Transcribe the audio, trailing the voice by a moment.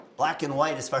black and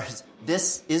white as far as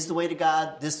this is the way to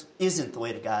God, this isn't the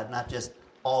way to God, not just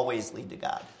always lead to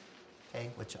God, okay,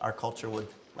 which our culture would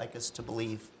like us to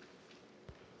believe.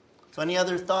 So any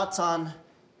other thoughts on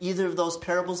either of those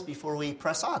parables before we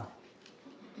press on?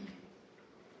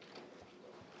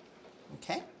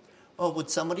 Okay. Well, would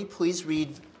somebody please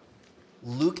read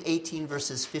Luke 18,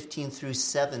 verses 15 through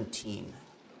 17?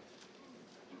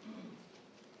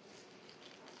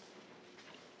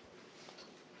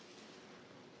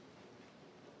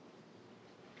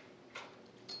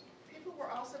 People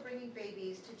were also bringing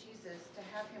babies to Jesus to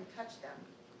have him touch them.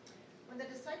 When the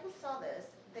disciples saw this,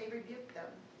 they rebuked them.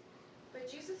 But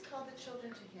Jesus called the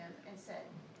children to him and said,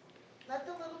 "Let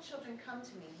the little children come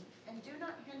to me, and do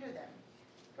not hinder them,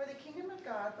 for the kingdom of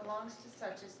God belongs to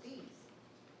such as these.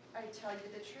 I tell you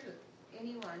the truth,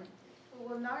 anyone who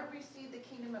will not receive the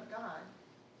kingdom of God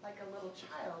like a little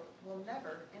child will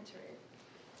never enter it."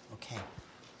 Okay.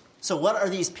 So what are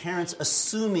these parents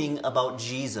assuming about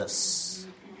Jesus?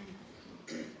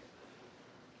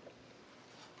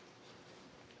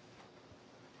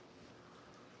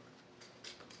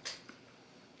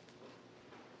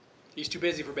 He's too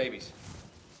busy for babies.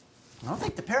 I don't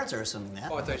think the parents are assuming that.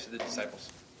 Oh, I thought you said the disciples.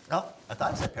 Oh, I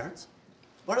thought I said parents.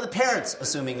 What are the parents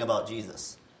assuming about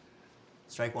Jesus?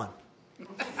 Strike one.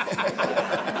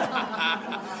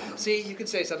 See, you can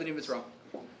say something if it's wrong.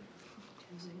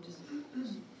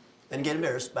 Then get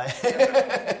embarrassed by What are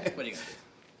you going to do?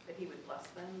 That he would bless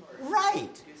them or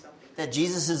Right. do something. That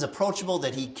Jesus is approachable,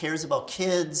 that he cares about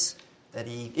kids, that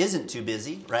he isn't too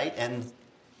busy, right? And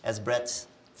as Brett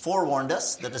forewarned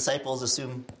us, the disciples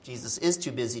assume Jesus is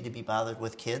too busy to be bothered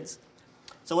with kids.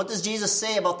 So what does Jesus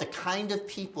say about the kind of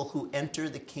people who enter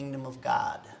the kingdom of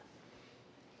God?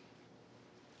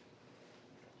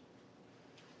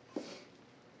 You're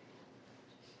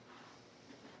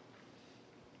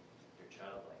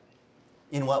childlike.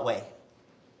 In what way?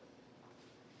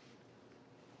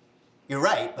 You're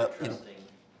right, but... Trusting,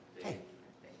 they Okay.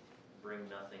 bring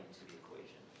nothing to the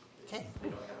equation. Okay. They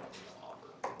don't have anything to offer.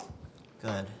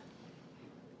 Good.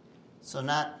 So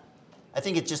I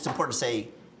think it's just important to say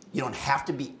you don't have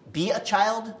to be a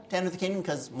child to enter the kingdom,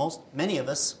 because many of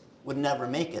us would never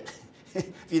make it.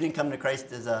 If you didn't come to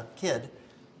Christ as a kid,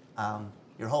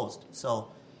 you're hosed.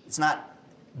 So it's not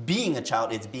being a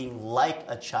child, it's being like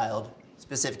a child,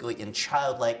 specifically in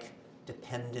childlike,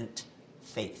 dependent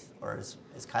faith. Or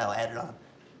as Kyle added on,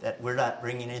 that we're not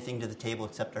bringing anything to the table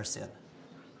except our sin.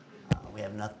 We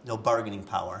have no bargaining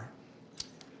power.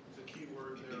 The key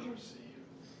word there, receive,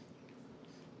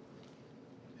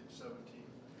 in 17.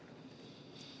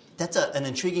 That's an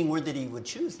intriguing word that he would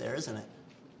choose there, isn't it?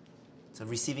 So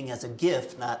receiving as a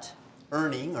gift, not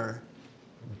earning or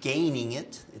gaining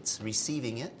it. It's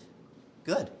receiving it.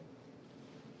 Good.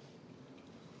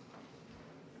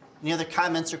 Any other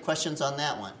comments or questions on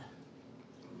that one?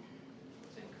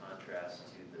 It's in contrast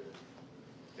to the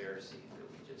Pharisee that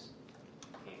we just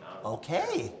came out of.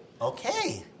 Okay,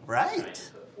 Trying right.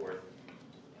 to put forth,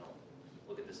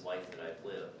 look at this life that I've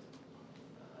lived.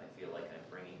 I feel like I'm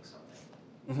bringing something.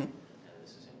 Mm-hmm. And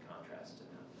this is in contrast to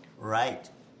that. Right.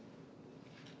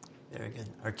 Very good.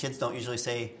 Our kids don't usually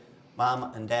say,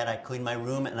 "Mom and Dad, I cleaned my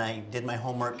room and I did my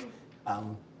homework,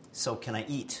 so can I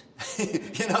eat?"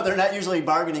 They're not usually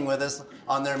bargaining with us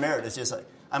on their merit. It's just like,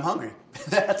 "I'm hungry."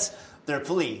 That's their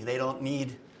plea. They don't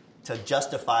need to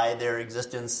justify their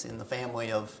existence in the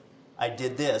family of, "I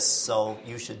did this, so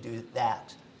you should do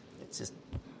that." It's just,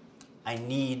 I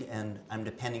need, and I'm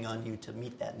depending on you to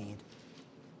meet that need.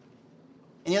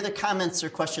 Any other comments or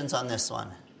questions on this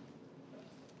one?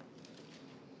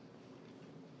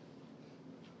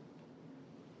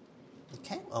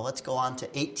 Okay, well, let's go on to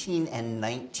 18 and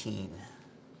 19.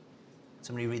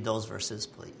 Somebody read those verses,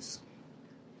 please.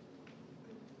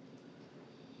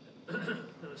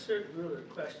 A certain ruler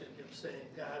questioned him, saying,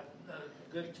 "God,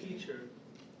 a good teacher,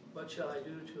 what shall I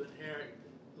do to inherit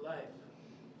life,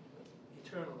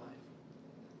 eternal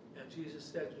life?" And Jesus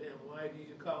said to him, "Why do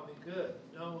you call me good?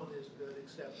 No one is good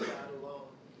except God alone."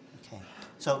 Okay,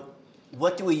 so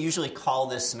what do we usually call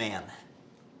this man?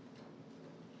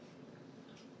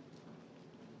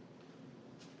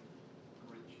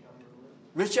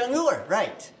 Rich young ruler,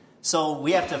 right. So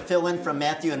we have to fill in from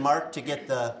Matthew and Mark to get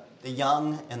the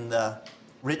young and the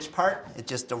rich part. It's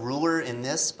just a ruler in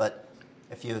this, but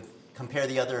if you compare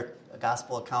the other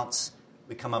gospel accounts,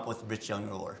 we come up with rich young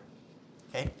ruler.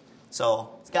 Okay?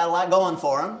 So he's got a lot going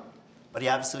for him, but he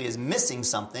obviously is missing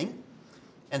something.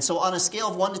 And so on a scale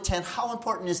of 1 to 10, how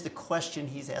important is the question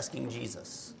he's asking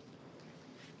Jesus?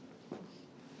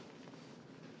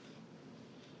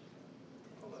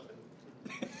 11.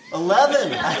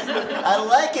 11. I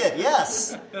like it,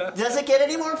 yes. Does it get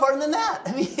any more important than that?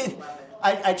 I mean,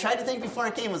 I tried to think before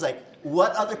I came, was like,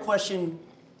 what other question,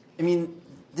 I mean,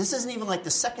 this isn't even like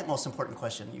the second most important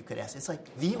question you could ask. It's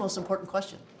like the most important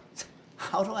question.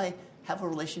 How do I have a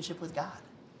relationship with God?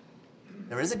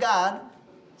 There is a God.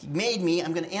 He made me.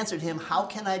 I'm going to answer to him. How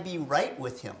can I be right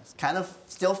with him? It's kind of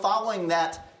still following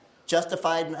that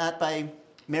justified not by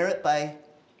merit,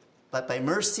 but by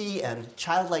mercy and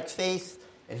childlike faith.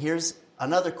 And here's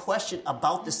another question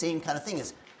about the same kind of thing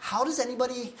is, how does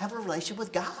anybody have a relationship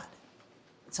with God?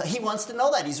 So he wants to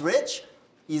know that. He's rich.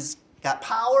 He's got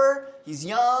power. He's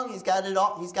young. He's got it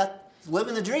all. He's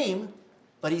living the dream,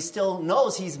 but he still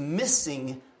knows he's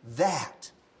missing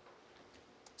that.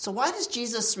 So why does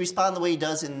Jesus respond the way he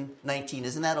does in 19?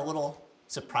 Isn't that a little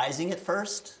surprising at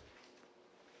first?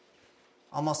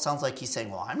 Almost sounds like he's saying,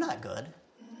 well, I'm not good.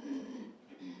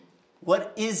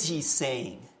 What is he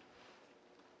saying?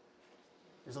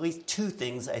 There's at least two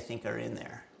things I think are in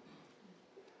there.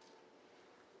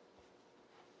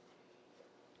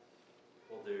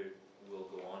 Well, we'll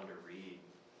go on to read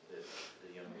that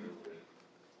the young ruler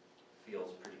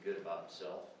feels pretty good about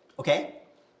himself. Okay?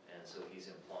 And so he's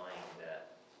implying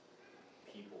that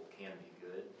people can be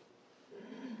good.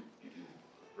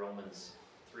 Romans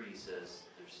 3 says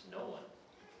there's no one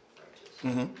righteous.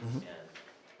 And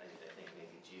I think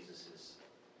maybe Jesus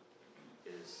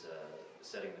is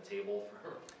setting the table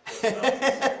for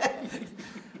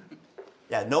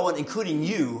Yeah, no one, including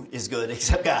you, is good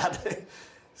except God.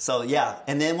 So, yeah.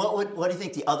 And then what do you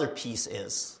think the other piece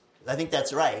is? I think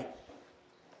that's right.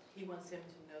 He wants him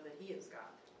to know that he is God.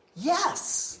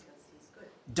 Yes. Because he's good.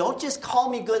 Don't just call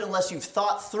me good unless you've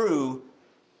thought through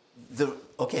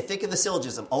think of the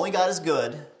syllogism. Only God is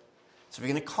good. So if you're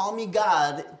going to call me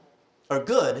God or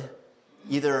good,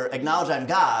 either acknowledge I'm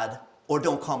God or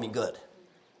don't call me good.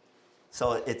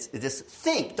 So it's just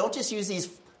think. Don't just use these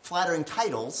flattering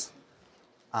titles.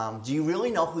 Do you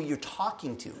really know who you're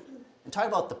talking to? And talk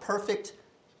about the perfect,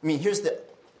 here's the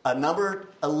number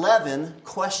 11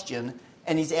 question,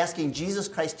 and he's asking Jesus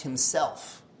Christ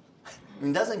himself.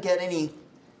 It doesn't get any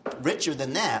richer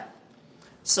than that.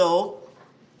 So,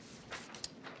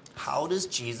 how does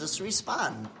Jesus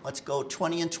respond? Let's go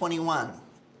 20 and 21.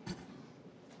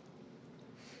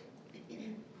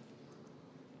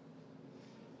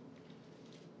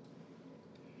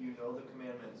 You know the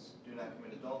commandments. Do not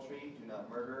commit adultery, do not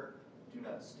murder, do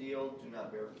not steal, do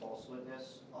not bear false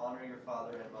witness, honor your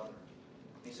father and mother.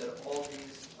 He said, all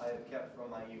these I have kept from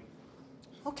my youth.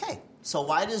 Okay, so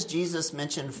why does Jesus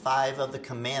mention 5 of the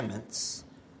commandments?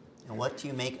 And what do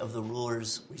you make of the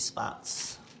ruler's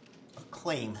response? Or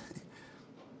claim?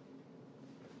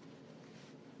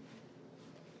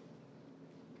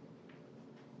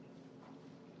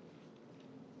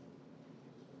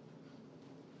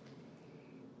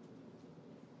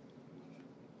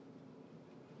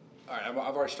 All right, I've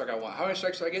already struck out 1. How many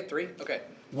strikes do I get? 3? Okay.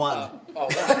 1. 1. Well,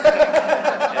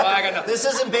 I got nothing. This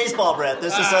isn't baseball, Brett.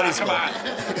 This is Sunday school. Come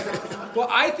on. Well,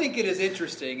 I think it is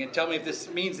interesting, and tell me if this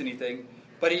means anything,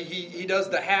 but he does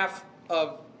the half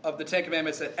of the 10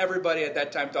 Commandments that everybody at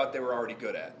that time thought they were already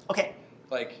good at. Okay.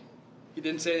 Like, he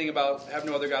didn't say anything about have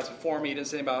no other gods before me. He didn't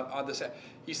say anything about this.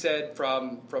 He said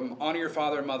from honor your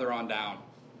father and mother on down.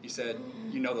 He said,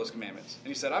 you know those commandments. And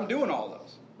he said, I'm doing all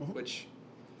those, which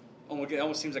it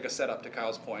almost seems like a setup to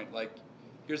Kyle's point. Like,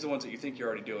 here's the ones that you think you're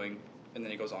already doing, and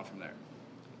then he goes on from there.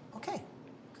 Okay,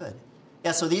 good.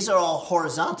 Yeah, so these are all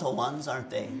horizontal ones, aren't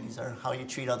they? These are how you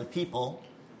treat other people.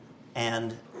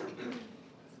 And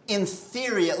in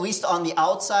theory, at least on the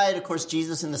outside, of course,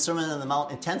 Jesus in the Sermon on the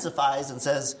Mount intensifies and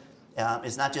says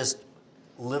it's not just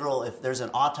literal, if there's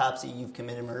an autopsy, you've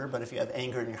committed murder, but if you have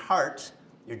anger in your heart,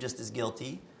 you're just as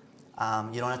guilty.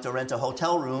 You don't have to rent a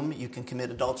hotel room. You can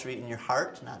commit adultery in your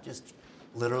heart, not just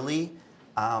literally.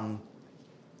 I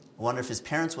wonder if his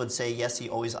parents would say, yes, he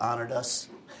always honored us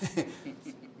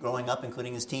growing up,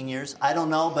 including his teen years. I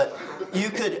don't know, but you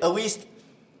could at least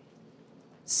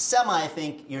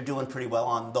think you're doing pretty well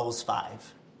on those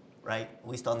 5, right? At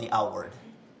least on the outward.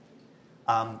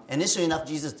 Initially enough,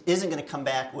 Jesus isn't going to come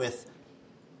back with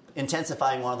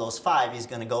intensifying one of those 5. He's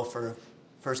going to go for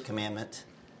first commandment.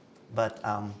 But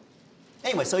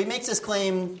anyway, so he makes this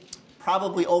claim,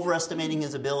 probably overestimating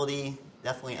his ability,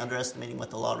 definitely underestimating what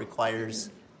the law requires.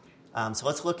 So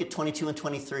let's look at 22 and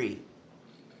 23.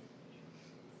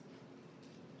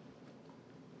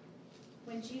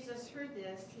 When Jesus heard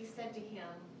this, he said to him,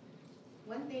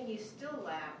 "One thing you still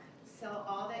lack, sell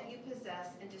all that you possess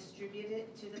and distribute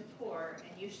it to the poor,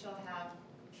 and you shall have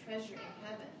treasure in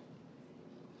heaven.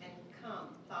 And come,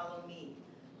 follow me."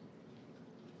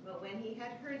 But when he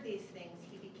had heard these things,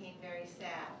 he became very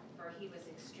sad, for he was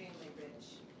extremely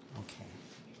rich. Okay.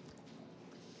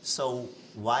 So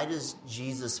why does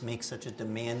Jesus make such a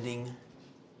demanding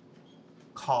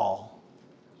call?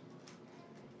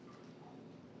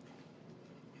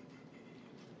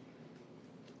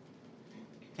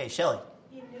 Okay, Shelley.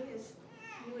 He knew his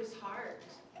heart.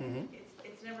 Mm-hmm.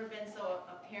 It's never been so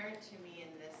apparent to me in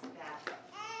this that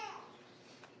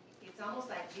it's almost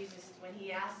like Jesus, when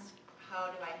he asks, how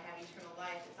do I have eternal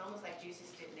life? It's almost like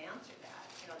Jesus didn't answer that.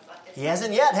 You know, it's He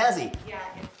hasn't yet, has he? Yeah,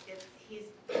 he's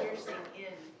piercing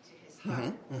into his heart.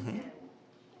 Mm-hmm, mm-hmm. And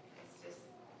it's just,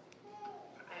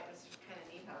 it was kind of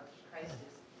neat how Jesus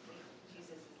is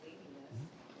leading this.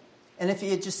 And if he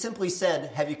had just simply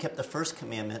said, have you kept the first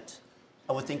commandment,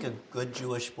 I would think a good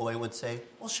Jewish boy would say,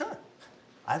 well, sure.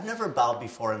 I've never bowed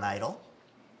before an idol.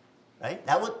 Right?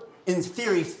 That would, in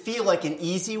theory, feel like an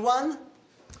easy one.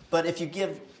 But if you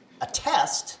give a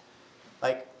test,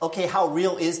 like, okay, how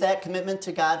real is that commitment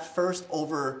to God first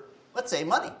over, let's say,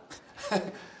 money?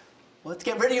 Let's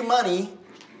get rid of your money,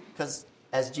 because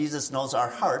as Jesus knows our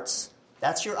hearts,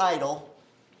 that's your idol.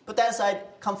 Put that aside,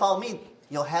 come follow me.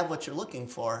 You'll have what you're looking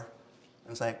for.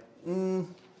 And it's like,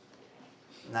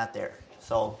 not there.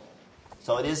 So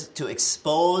it is to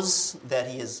expose that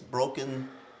he has broken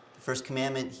the first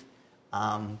commandment.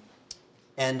 And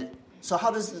so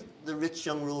how does the rich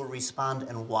young ruler respond,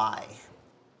 and why?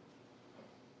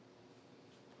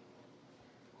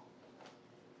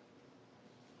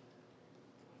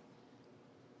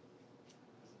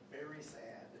 Very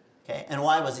sad, Okay, and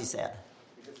why was he sad?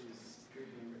 because he's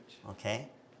extremely rich. Okay,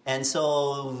 and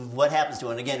so what happens to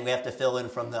him? Again, we have to fill in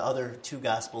from the other two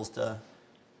Gospels to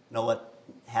know what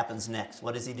happens next.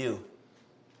 What does he do?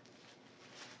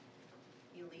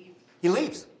 He leaves. He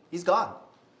leaves. He's gone.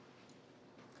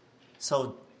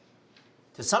 So,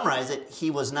 to summarize it,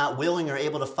 he was not willing or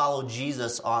able to follow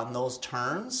Jesus on those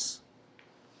terms.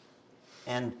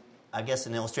 And I guess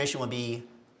an illustration would be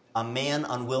a man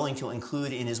unwilling to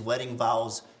include in his wedding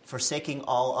vows, forsaking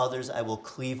all others, I will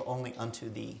cleave only unto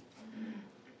thee.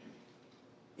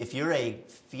 If you're a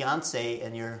fiancé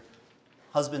and your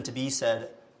husband-to-be said,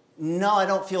 no, I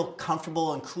don't feel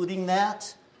comfortable including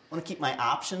that, I want to keep my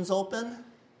options open,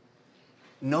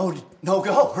 no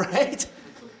go, right?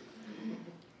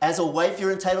 As a wife,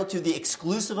 you're entitled to the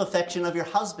exclusive affection of your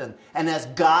husband. And as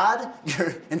God,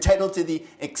 you're entitled to the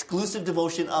exclusive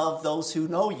devotion of those who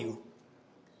know you.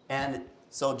 And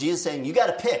so Jesus is saying, you got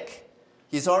to pick.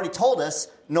 He's already told us,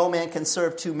 no man can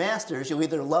serve two masters. You'll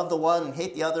either love the one and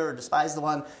hate the other, or despise the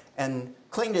one and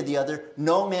cling to the other.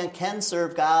 No man can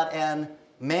serve God and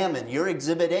mammon. You're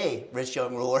exhibit A, rich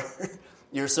young ruler.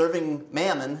 You're serving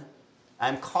mammon.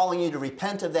 I'm calling you to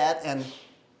repent of that and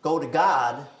go to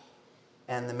God.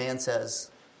 And the man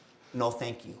says, no,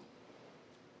 thank you.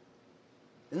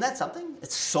 Isn't that something?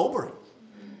 It's sobering.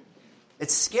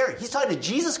 It's scary. He's talking to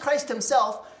Jesus Christ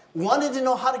himself, wanted to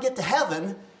know how to get to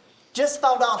heaven, just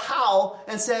found out how,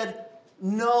 and said,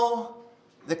 no,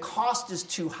 the cost is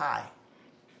too high.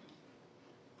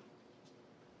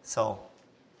 So,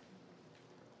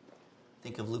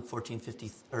 think of Luke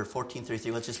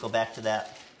 14:33. Let's just go back to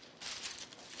that.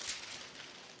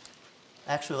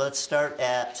 Actually, let's start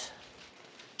at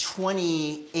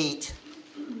 28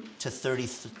 to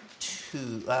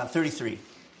 33.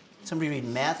 Somebody read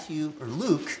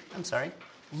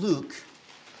Luke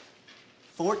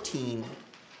 14,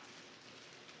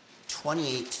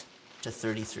 28 to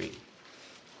 33.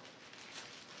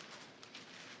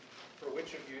 For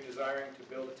which of you, desiring to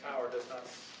build a tower, does not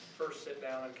first sit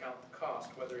down and count the cost,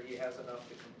 whether he has enough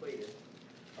to complete it?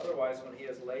 Otherwise, when he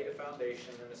has laid a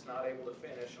foundation and is not able to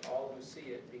finish, all who see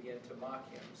it begin to mock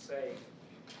him, saying,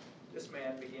 this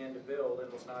man began to build and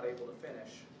was not able to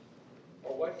finish.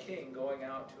 Or what king, going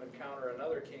out to encounter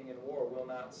another king in war, will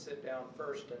not sit down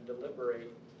first and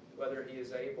deliberate whether he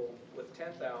is able with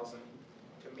 10,000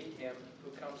 to meet him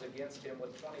who comes against him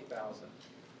with 20,000?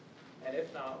 And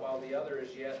if not, while the other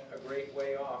is yet a great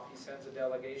way off, he sends a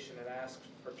delegation and asks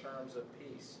for terms of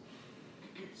peace.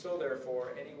 So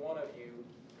therefore, any one of you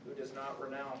who does not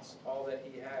renounce all that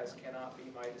he has cannot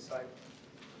be my disciple.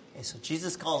 Okay, so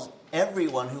Jesus calls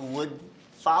everyone who would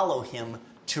follow him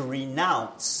to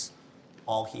renounce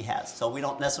all he has. So we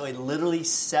don't necessarily literally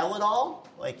sell it all,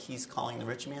 like he's calling the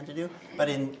rich man to do. But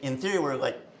in theory, we're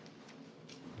like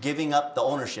giving up the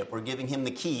ownership. We're giving him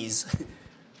the keys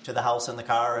to the house and the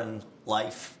car and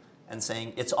life and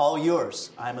saying, it's all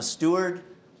yours. I'm a steward.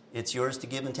 It's yours to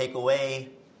give and take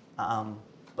away.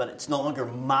 But it's no longer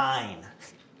mine.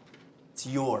 It's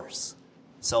yours.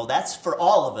 So that's for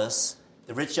all of us.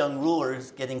 The rich young ruler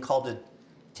is getting called to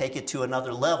take it to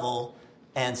another level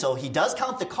And so he does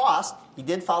count the cost. He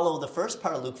did follow the first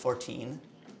part of Luke 14,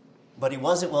 but he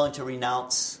wasn't willing to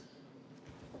renounce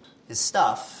his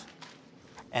stuff.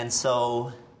 And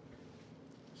so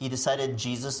he decided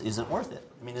Jesus isn't worth it.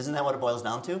 I mean, isn't that what it boils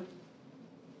down to?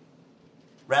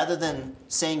 Rather than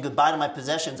saying goodbye to my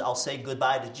possessions, I'll say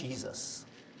goodbye to Jesus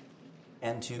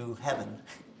and to heaven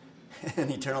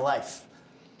and eternal life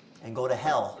and go to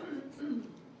hell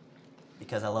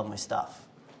because I love my stuff.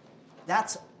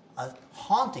 That's a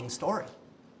haunting story.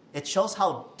 It shows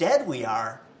how dead we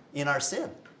are in our sin.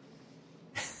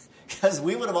 Because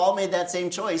we would have all made that same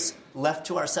choice left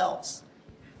to ourselves.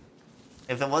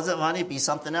 If it wasn't money, it'd be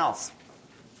something else.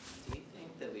 Do you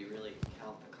think that we really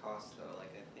count the cost, though?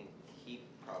 Like, I think he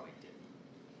probably didn't.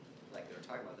 Like, they were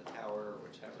talking about the tower or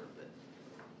whichever, but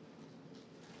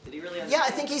did he really understand? Yeah,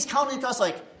 I think he's counting the cost.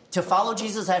 Like, to follow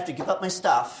Jesus, I have to give up my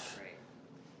stuff. Right.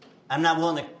 I'm not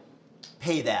willing to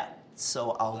pay that,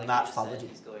 so I'll Like not you follow said,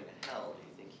 Jesus. he's going to hell. Do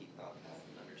you think he thought that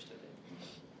and understood it?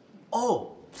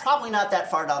 Oh, probably not that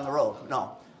far down the road,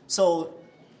 no. So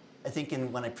I think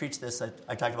when I preached this,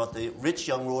 I talked about the rich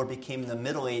young ruler became the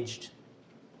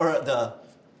the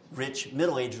rich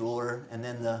middle-aged ruler, and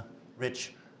then the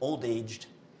rich old-aged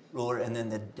ruler, and then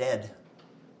the dead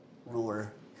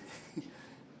ruler.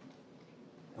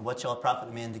 And what shall it profit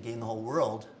a man to gain the whole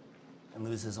world and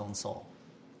lose his own soul?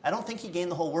 I don't think he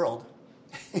gained the whole world.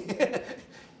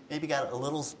 Maybe got a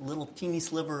little teeny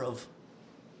sliver of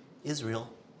Israel.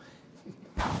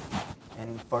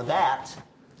 And for that,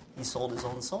 he sold his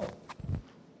own soul,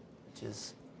 which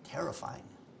is terrifying.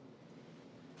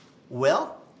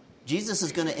 Well, Jesus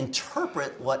is going to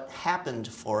interpret what happened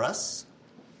for us.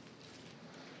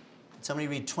 Somebody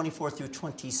read 24 through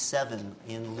 27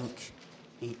 in Luke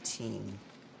 18.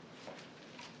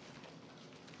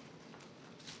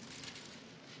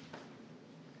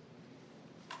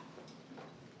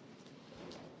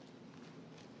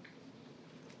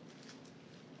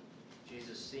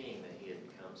 Jesus, seeing that he had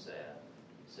become sad,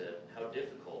 said, "How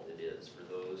difficult it is for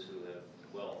those who have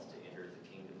wealth to enter the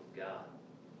kingdom of God.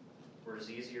 For it is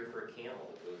easier for a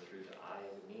camel to go through the eye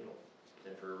of a needle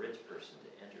than for a rich person to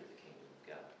enter the kingdom of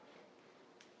God."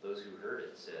 Those who heard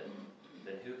it said,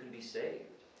 "Then who can be saved?"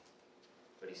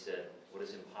 But he said, "What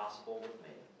is impossible with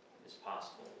man is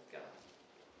possible with God."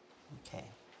 Okay.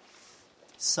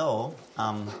 So,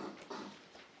 how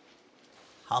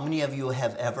many of you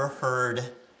have ever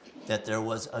heard that there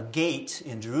was a gate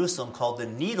in Jerusalem called the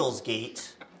Needles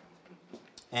Gate,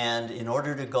 and in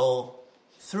order to go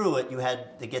through it, you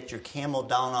had to get your camel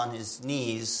down on his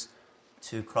knees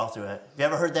to crawl through it? Have you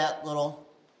ever heard that little?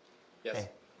 Yes.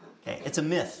 Okay. It's a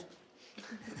myth.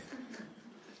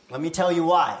 Let me tell you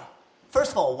why.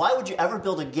 First of all, why would you ever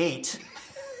build a gate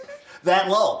that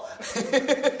low?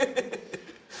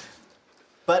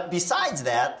 But besides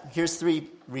that, here's 3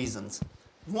 reasons.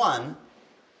 1,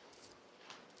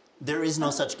 there is no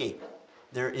such gate.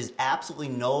 There is absolutely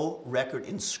no record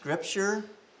in Scripture,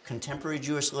 contemporary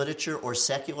Jewish literature, or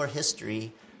secular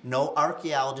history. No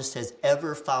archaeologist has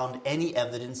ever found any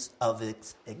evidence of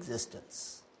its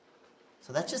existence.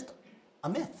 So that's just a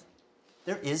myth.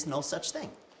 There is no such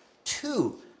thing.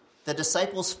 2, the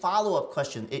disciples' follow-up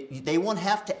question. They won't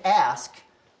have to ask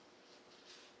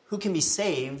who can be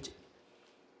saved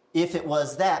if it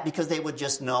was that, because they would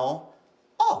just know,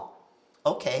 oh,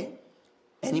 okay,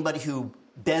 anybody who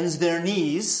bends their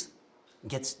knees,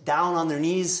 gets down on their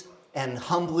knees, and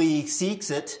humbly seeks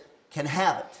it, can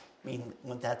have it. I mean,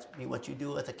 wouldn't that be what you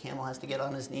do if a camel has to get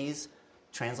on his knees?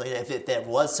 Translate it, if there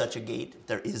was such a gate.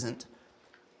 There isn't.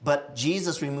 But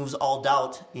Jesus removes all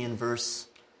doubt in verse,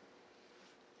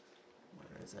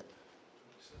 where is it?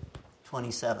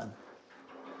 27.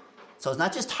 So it's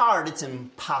not just hard, it's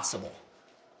impossible.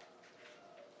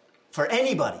 For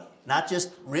anybody, not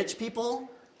just rich people,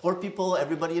 poor people,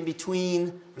 everybody in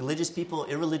between, religious people,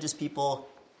 irreligious people.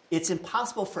 It's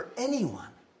impossible for anyone.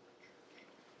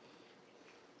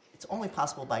 It's only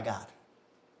possible by God.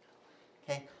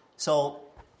 Okay? So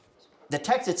the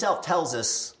text itself tells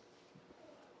us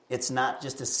it's not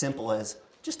just as simple as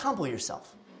just humble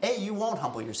yourself. You won't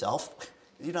humble yourself.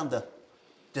 You don't have the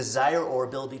desire or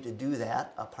ability to do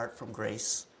that apart from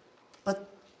grace. But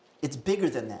it's bigger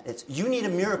than that. You need a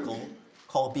miracle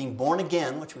called being born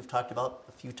again, which we've talked about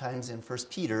a few times in 1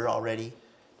 Peter already.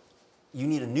 You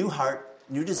need a new heart,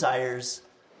 new desires,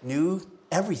 new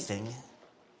everything,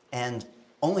 and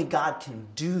only God can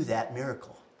do that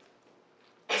miracle.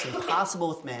 It's impossible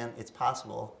with man, it's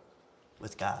possible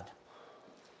with God.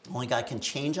 Only God can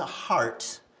change a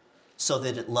heart so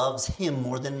that it loves him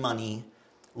more than money,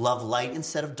 love light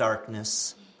instead of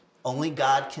darkness. Only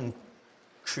God can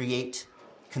create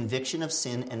conviction of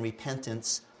sin and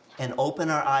repentance and open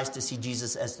our eyes to see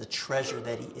Jesus as the treasure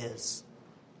that he is.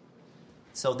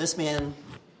 So this man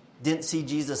didn't see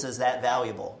Jesus as that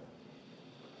valuable.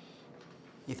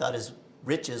 He thought his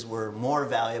riches were more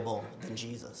valuable than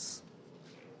Jesus.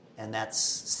 And that's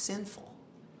sinful.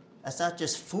 That's not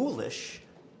just foolish,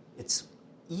 it's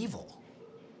evil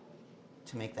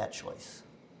to make that choice.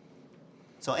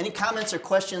 So any comments or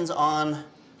questions on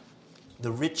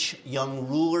the rich young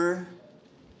ruler?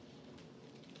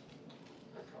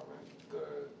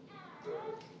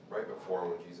 Right before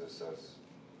when Jesus says,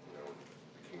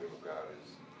 the kingdom of God is,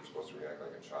 you're supposed to react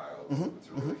like a child. Mm-hmm. It's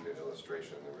a really good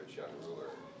illustration, the rich young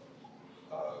ruler,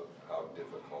 of how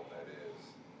difficult that is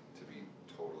to be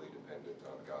totally dependent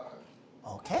on God.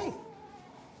 Okay.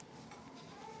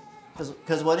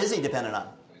 Because what is he dependent on?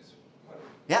 His money.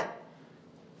 Yeah.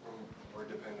 We're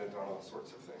dependent on all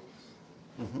sorts of things.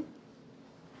 Mm-hmm.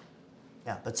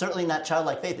 Yeah, but certainly not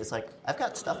childlike faith. It's like, I've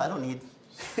got stuff I don't need.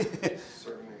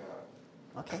 Certainly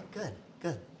not. Okay, good.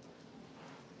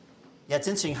 Yeah, it's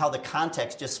interesting how the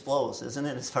context just flows, isn't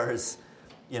it? As far as,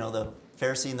 the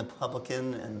Pharisee and the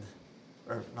publican and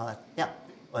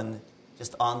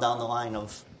just on down the line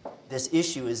of this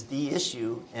issue is the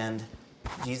issue, and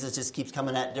Jesus just keeps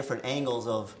coming at different angles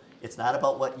of it's not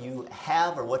about what you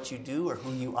have or what you do or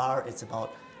who you are. It's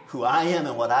about who I am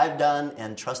and what I've done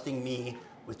and trusting me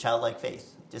with childlike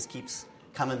faith. Just keeps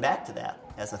coming back to that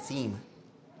as a theme.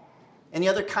 Any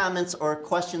other comments or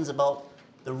questions about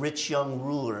the rich young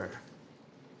ruler?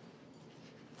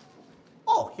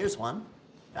 Oh, here's one.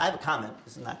 I have a comment.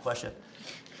 This is not a question.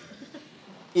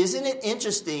 Isn't it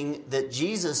interesting that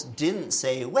Jesus didn't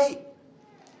say, wait,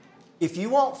 if you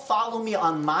won't follow me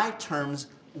on my terms,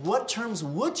 what terms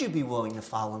would you be willing to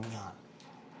follow me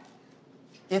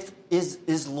on?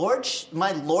 Is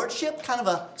my lordship kind of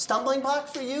a stumbling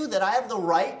block for you, that I have the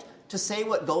right to say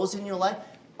what goes in your life?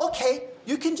 Okay,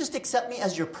 you can just accept me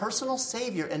as your personal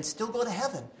savior and still go to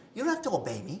heaven. You don't have to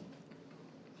obey me.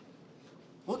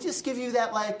 We'll just give you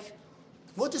that,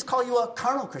 we'll just call you a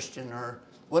carnal Christian or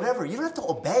whatever. You don't have to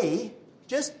obey.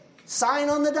 Just sign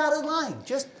on the dotted line.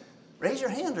 Just raise your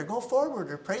hand or go forward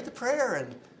or pray the prayer.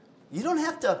 And you don't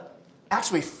have to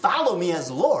actually follow me as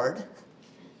Lord.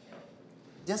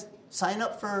 Just sign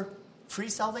up for free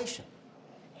salvation.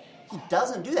 He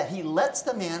doesn't do that. He lets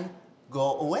the man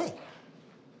go away.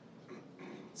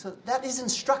 So that is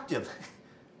instructive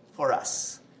for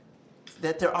us.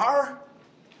 That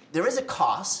there is a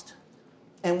cost,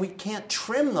 and we can't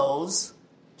trim those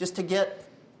just to get,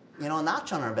 a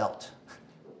notch on our belt.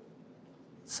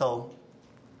 So,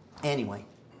 anyway,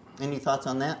 any thoughts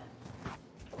on that?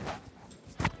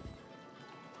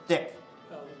 Dick?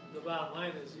 The bottom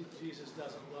line is Jesus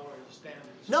doesn't lower his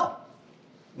standards. No,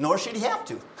 nor should he have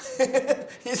to.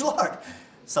 He's Lord.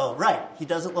 So, right, he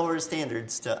doesn't lower his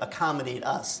standards to accommodate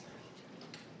us.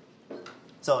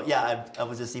 So, yeah, I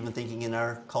was just even thinking in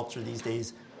our culture these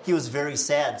days, he was very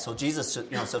sad. So Jesus,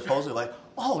 supposedly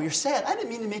oh, you're sad. I didn't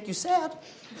mean to make you sad.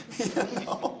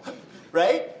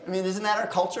 Right? I mean, isn't that our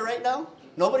culture right now?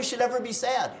 Nobody should ever be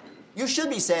sad. You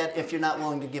should be sad if you're not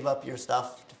willing to give up your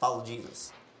stuff to follow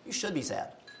Jesus. You should be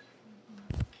sad.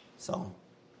 So,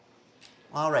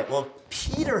 all right. Well,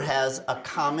 Peter has a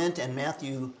comment, and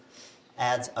Matthew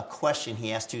adds a question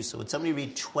he asked too. So would somebody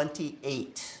read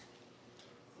 28?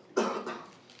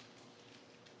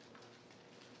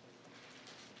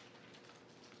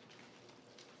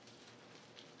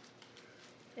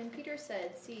 And Peter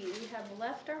said, "See, we have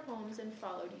left our homes and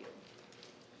followed you."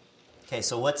 Okay,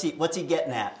 so what's he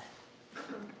getting at?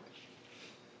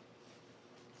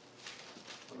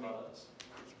 What about us?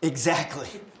 Exactly.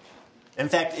 In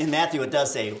fact, in Matthew it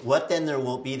does say, "What then there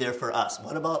will be there for us?"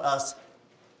 What about us?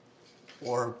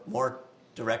 Or more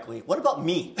directly, what about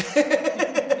me?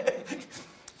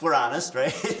 If we're honest,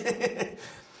 right?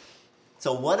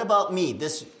 So what about me?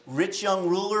 This rich young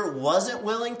ruler wasn't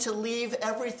willing to leave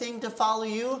everything to follow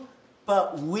you,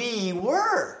 but we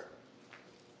were.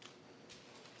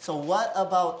 So what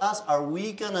about us? Are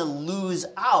we going to lose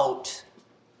out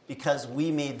because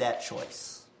we made that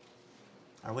choice?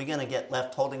 Are we going to get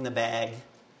left holding the bag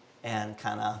and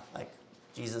kind of like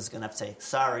Jesus is going to have to say,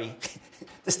 sorry,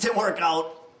 this didn't work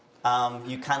out.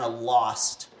 You kind of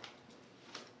lost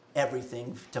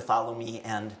everything to follow me,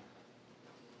 and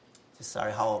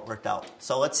sorry how it worked out.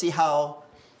 So let's see how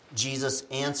Jesus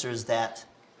answers that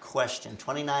question.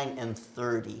 29 and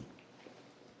 30.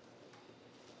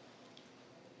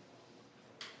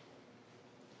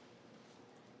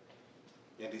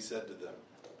 And he said to them,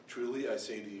 "Truly I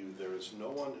say to you, there is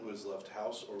no one who has left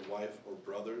house or wife or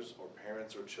brothers or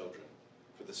parents or children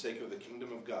for the sake of the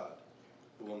kingdom of God,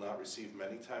 who will not receive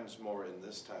many times more in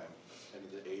this time, and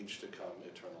in the age to come,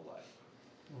 eternal life.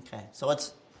 Okay, so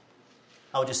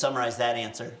I would just summarize that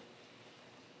answer.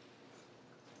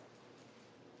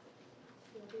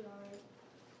 You'll be all right.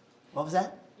 What was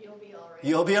that? You'll be all right.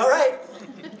 You'll be all right.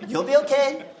 You'll be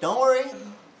okay. Don't worry.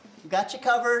 We got you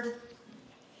covered.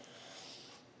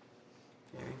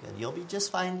 Very good. You'll be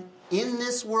just fine in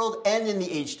this world and in the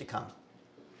age to come.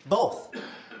 Both.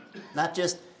 Not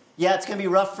just, yeah, it's going to be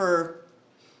rough for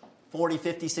 40,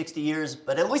 50, 60 years,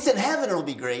 but at least in heaven it'll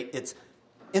be great. It's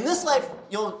in this life,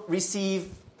 you'll receive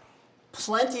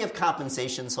plenty of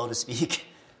compensation, so to speak,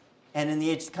 and in the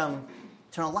age to come,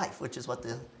 eternal life, which is what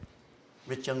the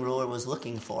rich young ruler was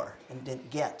looking for and didn't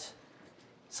get.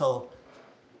 So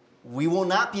we will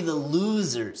not be the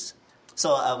losers.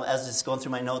 So as I was going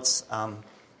through my notes,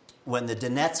 when the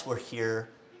Dinettes were here,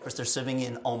 of course they're serving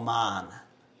in Oman.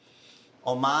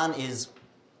 Oman is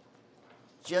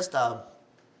just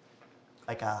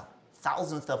like a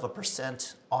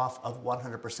 0.001% off of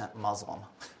 100% Muslim.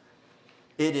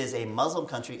 It is a Muslim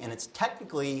country, and it's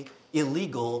technically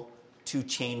illegal to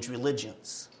change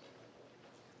religions.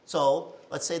 So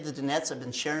let's say the Dinettes have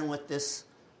been sharing with this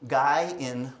guy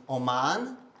in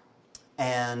Oman,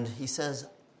 and he says,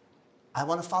 I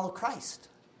want to follow Christ.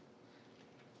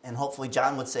 And hopefully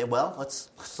John would say, well, let's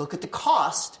look at the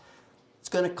cost. It's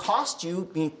going to cost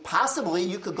you, possibly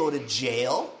you could go to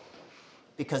jail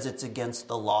because it's against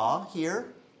the law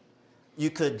here.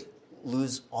 You could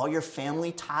lose all your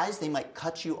family ties. They might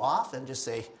cut you off and just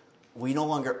say, we no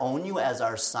longer own you as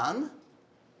our son.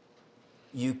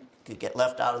 You could get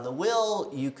left out of the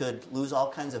will. You could lose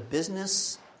all kinds of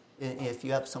business. If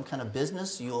you have some kind of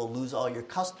business, you'll lose all your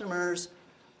customers.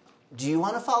 Do you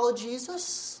want to follow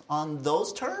Jesus on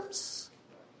those terms?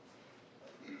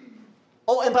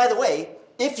 Oh, and by the way,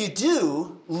 if you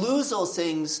do lose those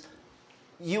things,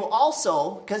 you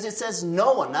also, because it says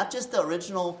no one, not just the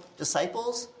original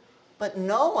disciples, but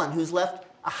no one who's left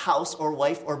a house or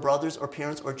wife or brothers or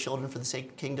parents or children for the sake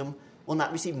of the kingdom will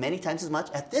not receive many times as much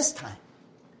at this time.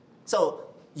 So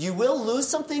you will lose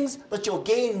some things, but you'll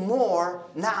gain more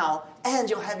now, and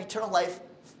you'll have eternal life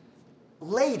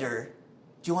later.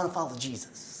 Do you want to follow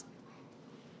Jesus?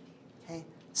 Okay,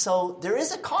 so there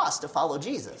is a cost to follow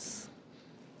Jesus.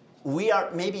 We are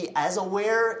maybe as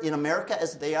aware in America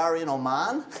as they are in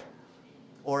Oman,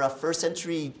 or a first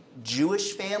century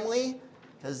Jewish family,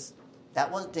 because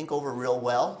that didn't go over real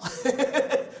well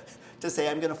to say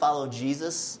I'm going to follow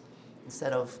Jesus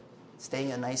instead of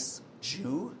staying a nice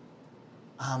Jew.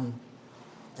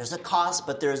 There's a cost,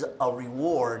 but there's a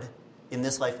reward in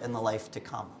this life and the life to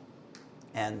come.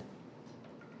 And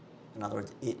in other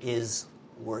words, it is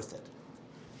worth it.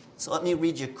 So let me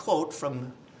read you a quote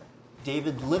from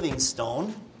David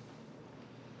Livingstone.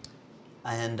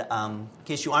 And in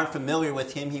case you aren't familiar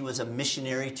with him, he was a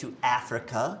missionary to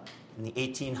Africa in the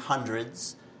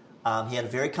 1800s. He had a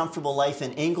very comfortable life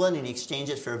in England, and he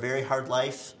exchanged it for a very hard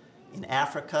life in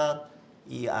Africa.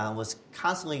 He was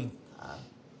constantly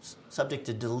subject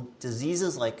to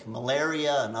diseases like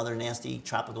malaria and other nasty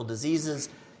tropical diseases.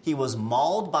 He was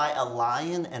mauled by a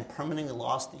lion and permanently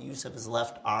lost the use of his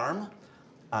left arm.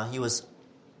 He was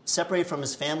separated from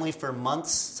his family for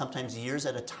months, sometimes years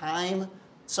at a time.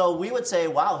 So we would say,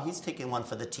 wow, he's taking one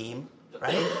for the team,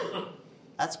 right?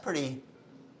 That's pretty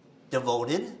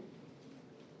devoted.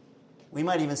 We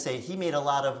might even say he made a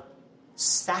lot of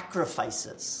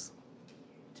sacrifices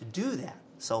to do that.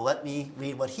 So let me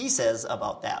read what he says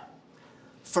about that.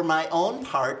 For my own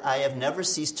part, I have never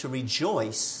ceased to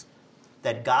rejoice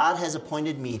that God has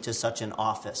appointed me to such an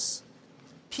office.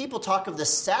 People talk of the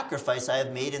sacrifice I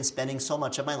have made in spending so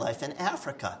much of my life in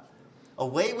Africa.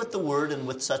 Away with the word and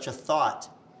with such a thought.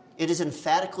 It is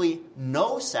emphatically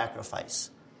no sacrifice.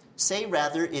 Say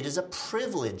rather, it is a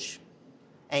privilege.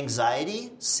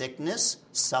 Anxiety, sickness,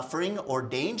 suffering, or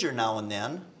danger now and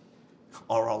then,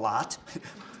 or a lot,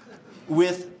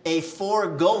 with a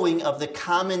foregoing of the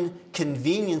common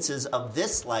conveniences of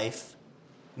this life,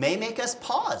 may make us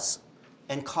pause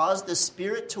and cause the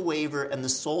spirit to waver and the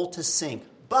soul to sink.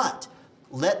 But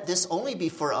let this only be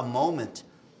for a moment.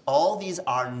 All these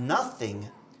are nothing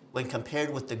when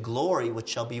compared with the glory which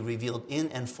shall be revealed in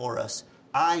and for us.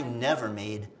 I never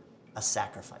made a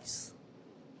sacrifice.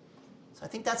 So I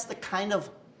think that's the kind of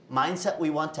mindset we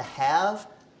want to have.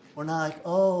 We're not like,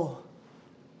 oh,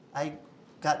 I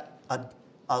got a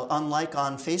unlike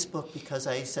on Facebook because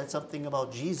I said something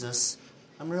about Jesus.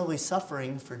 I'm really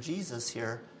suffering for Jesus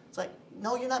here. It's like,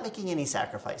 no, you're not making any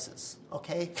sacrifices,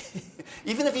 okay?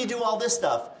 Even if you do all this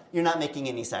stuff, you're not making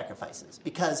any sacrifices.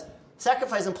 Because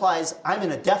sacrifice implies I'm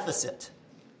in a deficit,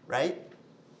 right?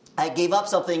 I gave up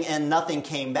something and nothing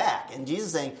came back. And Jesus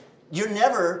is saying, you're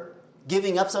never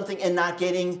giving up something and not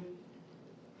getting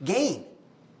gain.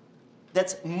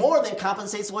 That's more than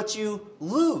compensates what you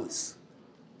lose.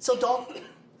 So don't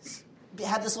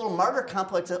have this little martyr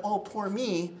complex that, oh, poor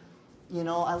me,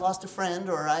 I lost a friend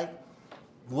or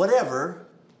whatever.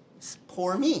 It's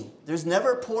poor me. There's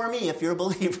never poor me if you're a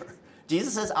believer.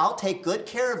 Jesus says, I'll take good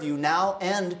care of you now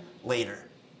and later.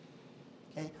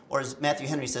 Okay? Or as Matthew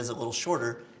Henry says a little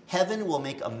shorter, heaven will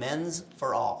make amends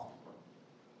for all.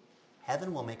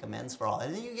 Heaven will make amends for all.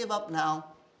 Anything you give up now,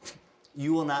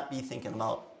 you will not be thinking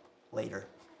about later.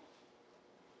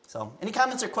 So, any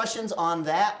comments or questions on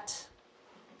that?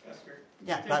 Pastor?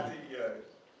 Yeah, I think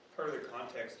part of the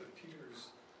context of Peter's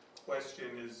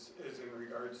question is in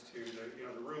regards to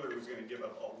the ruler was going to give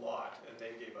up a lot, and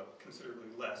they gave up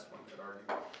considerably less, one could argue.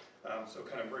 So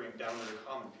kind of bring it down to the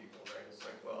common people, right? It's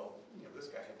like, well, this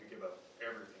guy had to give up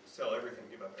everything, sell everything,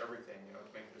 give up everything,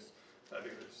 to make this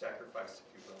bigger sacrifice, if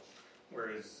you will.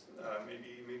 Whereas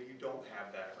maybe you don't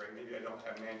have that, right? Maybe I don't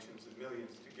have mansions and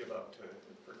millions to give up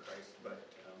for Christ, but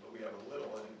we have a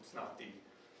little, and it's not the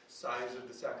size of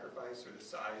the sacrifice or the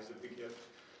size of the gift,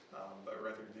 but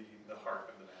rather the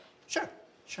heart of the man.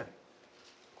 Sure.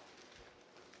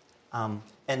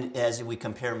 And as we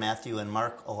compare Matthew and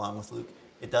Mark along with Luke,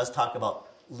 it does talk about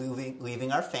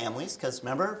leaving our families, because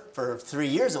remember, for 3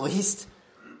 years at least,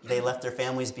 they left their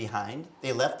families behind.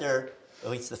 They left at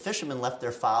least the fishermen left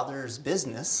their father's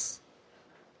business.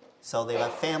 So they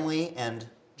left family and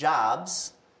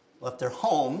jobs, left their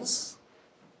homes.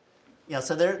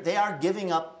 So they are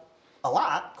giving up a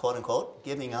lot, quote unquote,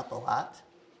 giving up a lot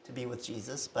to be with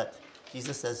Jesus. But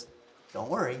Jesus says, don't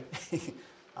worry,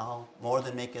 I'll more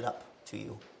than make it up to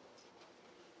you.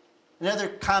 Any other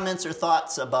comments or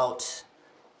thoughts about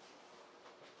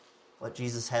what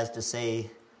Jesus has to say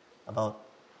about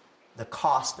the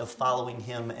cost of following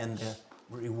him and the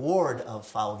reward of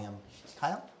following him?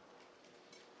 Kyle?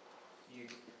 You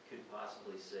could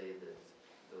possibly say that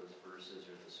those verses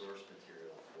are the source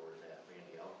material for that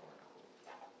Randy Alcorn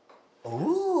quote.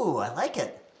 Ooh, I like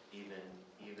it.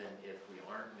 Even if we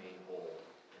aren't made whole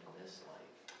in this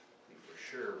life, we for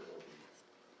sure will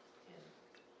be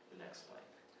in the next life.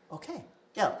 Okay.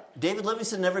 Yeah, David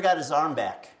Livingstone never got his arm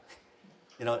back.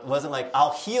 It wasn't like,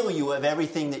 I'll heal you of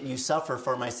everything that you suffer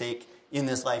for my sake in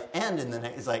this life and in the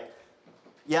next. It's like,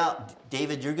 yeah,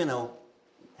 David, you're going to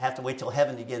have to wait till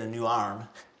heaven to get a new arm.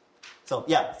 So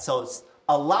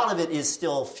a lot of it is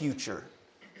still future.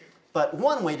 But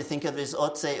one way to think of it is,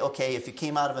 let's say, okay, if you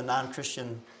came out of a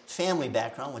non-Christian family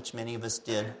background, which many of us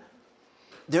did,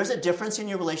 there's a difference in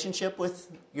your relationship with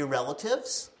your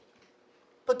relatives,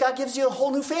 but God gives you a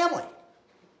whole new family,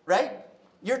 right?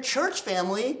 Your church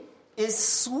family is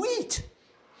sweet,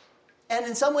 and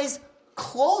in some ways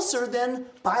closer than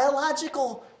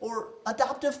biological or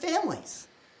adoptive families.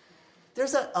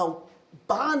 There's a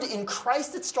bond in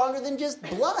Christ that's stronger than just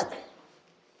blood.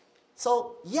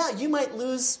 So, yeah, you might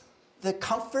lose the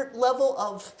comfort level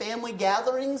of family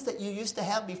gatherings that you used to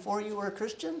have before you were a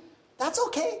Christian. That's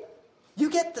okay. You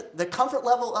get the comfort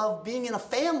level of being in a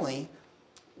family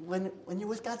when you're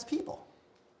with God's people.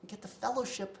 You get the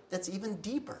fellowship that's even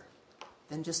deeper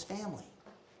than just family.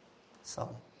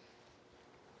 So,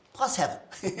 plus heaven.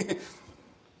 Are you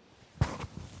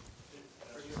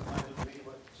reminded of me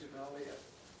what Jim Elliott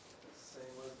saying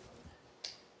was,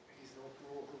 he's no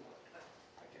fool who,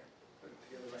 I can't put it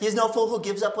together right. He's no fool who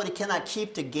gives up what he cannot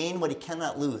keep to gain what he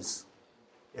cannot lose.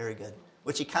 Very good.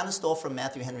 Which he kind of stole from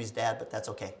Matthew Henry's dad, but that's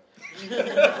okay.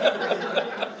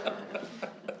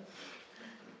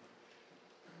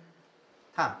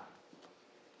 Tom?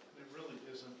 It really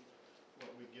isn't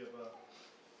what we give up.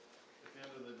 At the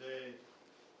end of the day,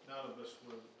 none of us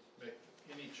would make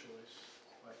any choice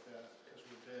like that because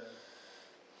we're dead.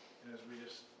 And as we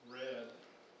just read,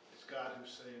 it's God who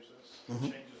saves us,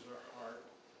 changes our heart.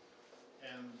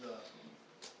 And the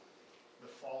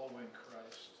following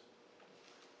Christ,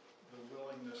 the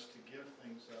willingness to give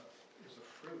things up, is a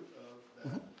fruit of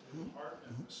that heart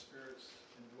and the Spirit's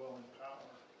indwelling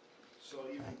power. So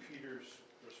even Peter's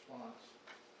response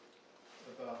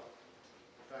about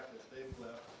the fact that they've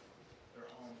left their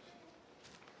homes,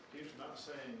 he's not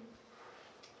saying,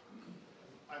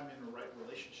 I'm in a right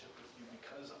relationship with you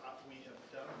because we have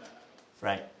done that.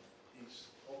 Right. He's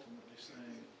ultimately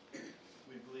saying,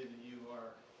 we believe that you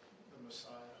are the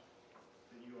Messiah,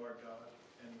 that you are God,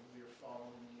 and we are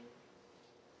following you.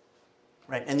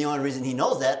 Right, and the only reason he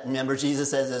knows that, remember, Jesus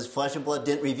says, as flesh and blood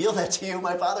didn't reveal that to you,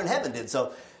 my Father in heaven did.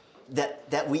 So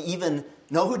that we even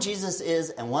know who Jesus is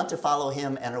and want to follow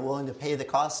him and are willing to pay the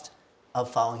cost of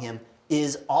following him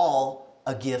is all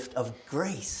a gift of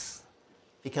grace.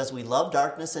 because we love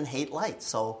darkness and hate light.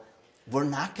 So we're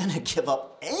not going to give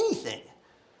up anything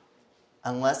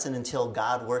unless and until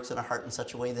God works in our heart in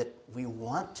such a way that we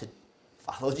want to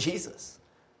follow Jesus,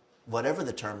 whatever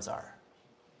the terms are.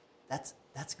 That's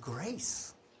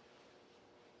grace.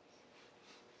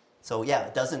 So yeah,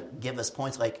 it doesn't give us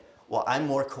points like, well, I'm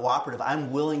more cooperative.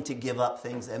 I'm willing to give up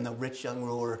things, and the rich young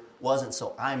ruler wasn't,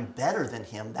 so I'm better than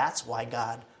him. That's why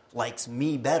God likes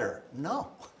me better. No.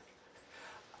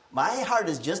 My heart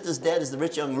is just as dead as the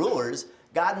rich young ruler's.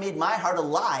 God made my heart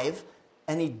alive,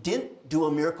 and he didn't do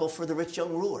a miracle for the rich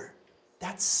young ruler.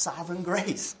 That's sovereign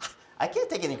grace. I can't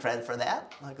take any credit for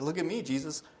that. Like, look at me,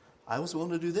 Jesus. I was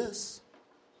willing to do this.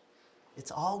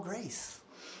 It's all grace.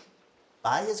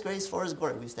 By his grace, for his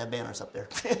glory. We used to have banners up there.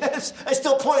 I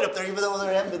still point up there, even though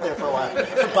they haven't been there for a while.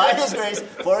 By his grace,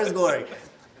 for his glory.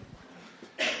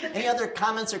 Any other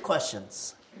comments or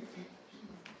questions?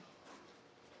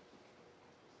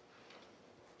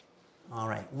 All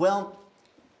right. Well,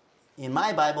 in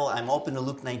my Bible, I'm open to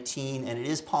Luke 19, and it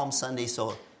is Palm Sunday,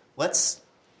 so let's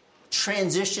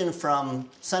transition from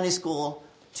Sunday school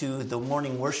to the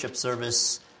morning worship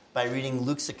service by reading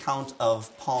Luke's account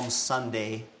of Palm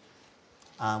Sunday.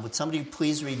 Would somebody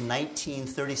please read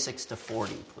 19:36 to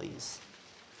 40, please?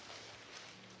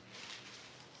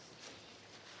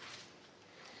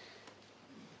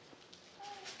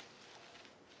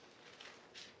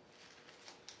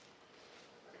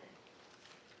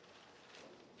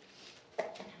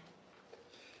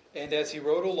 And as he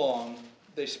rode along,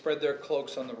 they spread their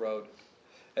cloaks on the road.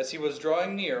 As he was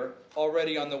drawing near,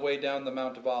 already on the way down the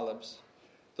Mount of Olives,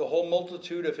 the whole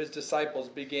multitude of his disciples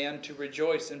began to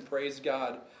rejoice and praise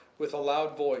God with a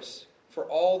loud voice for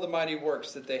all the mighty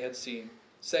works that they had seen,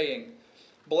 saying,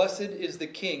 "Blessed is the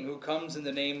King who comes in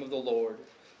the name of the Lord,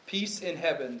 peace in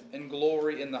heaven and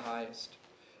glory in the highest."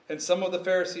 And some of the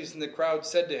Pharisees in the crowd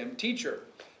said to him, "Teacher,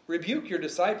 rebuke your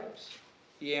disciples."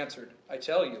 He answered, "I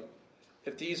tell you,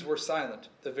 if these were silent,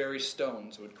 the very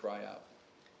stones would cry out."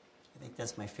 I think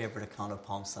that's my favorite account of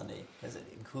Palm Sunday, because it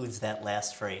includes that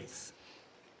last phrase.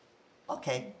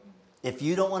 Okay, if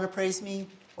you don't want to praise me,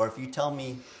 or if you tell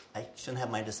me I shouldn't have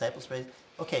my disciples praise,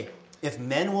 okay, if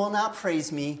men will not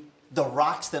praise me, the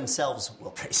rocks themselves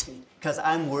will praise me, because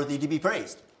I'm worthy to be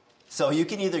praised. So you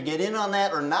can either get in on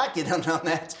that or not get in on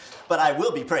that, but I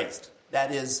will be praised.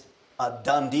 That is a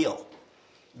done deal.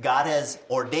 God has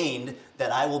ordained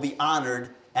that I will be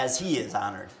honored as he is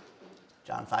honored.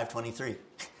 John 5:23.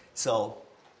 So,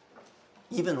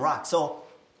 even rocks. So,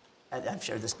 I've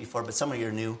shared this before, but some of you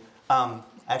are new. I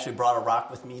actually brought a rock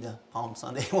with me to Palm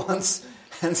Sunday once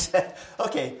and said,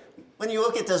 okay, when you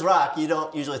look at this rock, you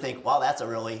don't usually think, wow, that's a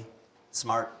really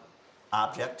smart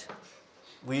object.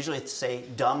 We usually say,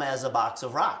 dumb as a box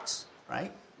of rocks,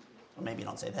 right? Well, maybe you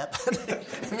don't say that, but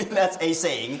I mean, that's a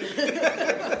saying.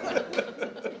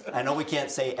 I know we can't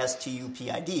say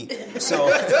stupid,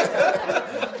 so...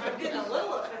 I'm getting a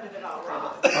little offended about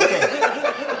rock. Okay,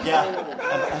 yeah.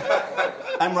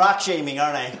 I'm rock shaming,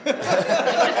 aren't I?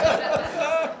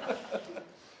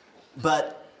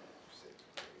 But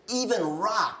even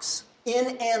rocks,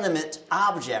 inanimate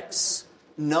objects,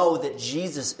 know that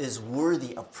Jesus is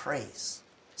worthy of praise.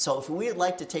 So if we would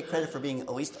like to take credit for being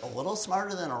at least a little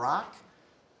smarter than a rock,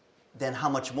 then how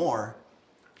much more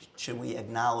should we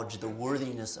acknowledge the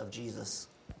worthiness of Jesus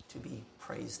to be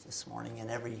praised this morning and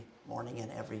every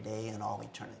day and all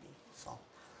eternity. So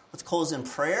let's close in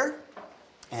prayer.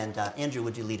 And Andrew,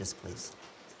 would you lead us, please?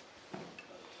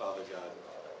 Father God,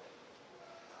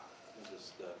 I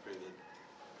just pray that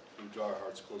you draw our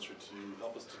hearts closer to you.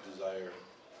 Help us to desire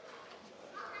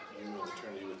you and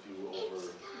eternity with you over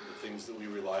the things that we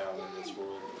rely on in this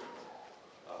world.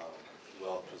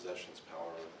 Wealth, possessions,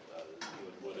 power,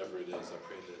 whatever it is. I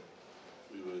pray that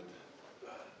we would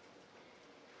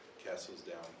cast those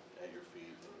down at your feet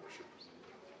and worship.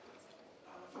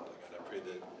 Father God, I pray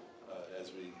that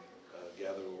as we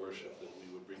gather and worship, that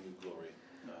we would bring you glory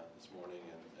this morning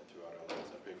and throughout our lives.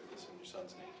 I pray for this in your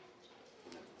Son's name.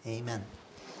 Amen. Amen.